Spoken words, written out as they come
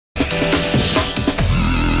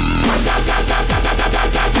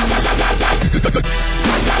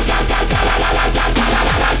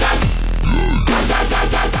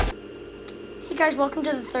welcome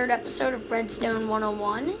to the third episode of Redstone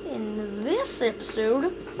 101. In this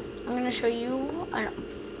episode, I'm going to show you an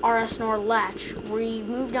RS-NOR latch. We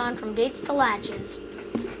moved on from gates to latches.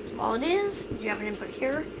 So all it is you have an input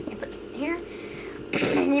here,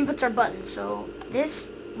 and the inputs are buttons. So this,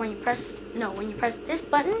 when you press this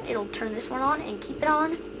button, it'll turn this one on and keep it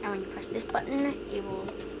on. And when you press this button, it will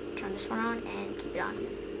turn this one on and keep it on.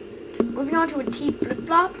 Moving on to a T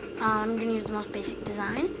flip-flop, I'm going to use the most basic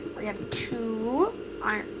design, where you have two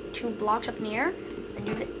blocks up in the air, then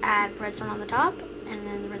you add redstone on the top, and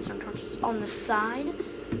then the redstone torches on the side.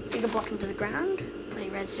 Dig a block into the ground, put a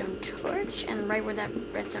redstone torch, and right where that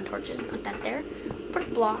redstone torch is, put that there. Put a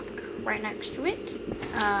block right next to it.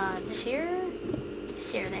 This here.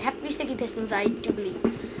 They have to be sticky pistons, I do believe.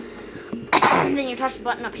 And then you touch the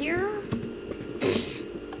button up here.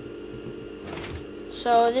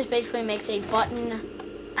 So this basically makes a button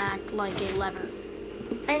act like a lever.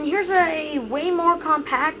 And here's a way more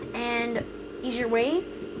compact and easier way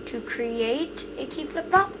to create a T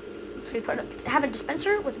flip-flop. So we have a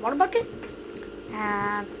dispenser with a water bucket,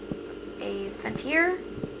 have a fence here,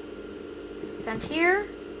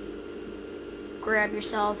 grab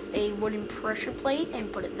yourself a wooden pressure plate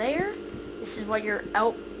and put it there. This is what your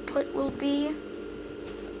output will be.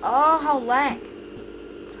 Oh, how lag.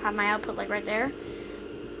 Have my output like right there.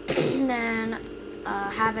 And then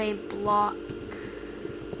have a block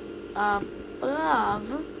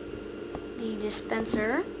above the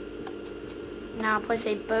dispenser. Now place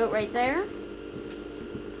a boat right there.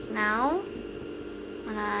 Now,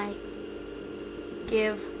 when I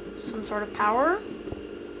give some sort of power,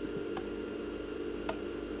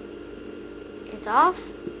 it's off.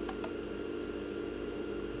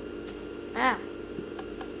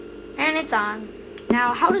 And it's on.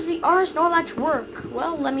 Now, how does the RS-NOR latch work?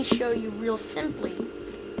 Well, let me show you real simply.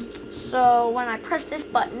 So, when I press this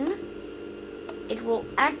button, it will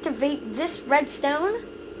activate this redstone,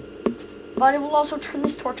 but it will also turn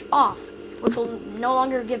this torch off, which will no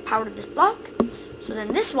longer give power to this block. So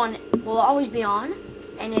then this one will always be on,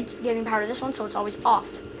 and it's giving power to this one, so it's always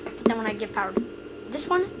off. Then when I give power to this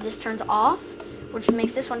one, this turns off, which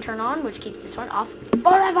makes this one turn on, which keeps this one off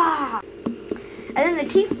forever. And then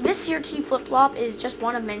this here T flip-flop is just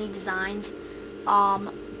one of many designs.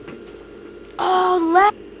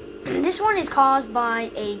 This one is caused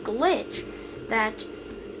by a glitch that,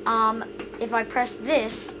 if I press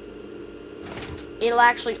this, it'll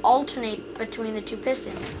actually alternate between the two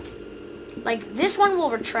pistons. Like, this one will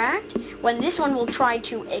retract when this one will try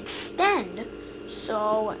to extend.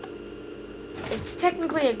 So, it's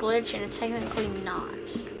technically a glitch and it's technically not.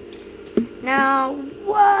 Now,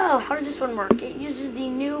 whoa, how does this one work? It uses the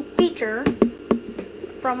new feature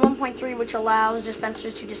from 1.3, which allows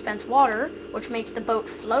dispensers to dispense water, which makes the boat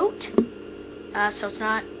float, so it's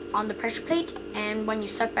not on the pressure plate, and when you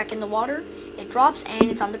suck back in the water, it drops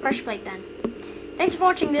and it's on the pressure plate then. Thanks for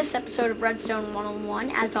watching this episode of Redstone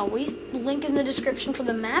 101. As always, link in the description for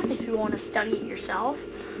the map if you want to study it yourself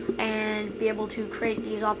and be able to create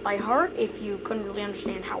these off by heart if you couldn't really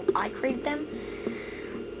understand how I created them.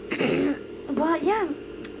 But yeah,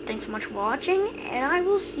 thanks so much for watching, and I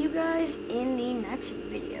will see you guys in the next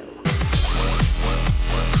video.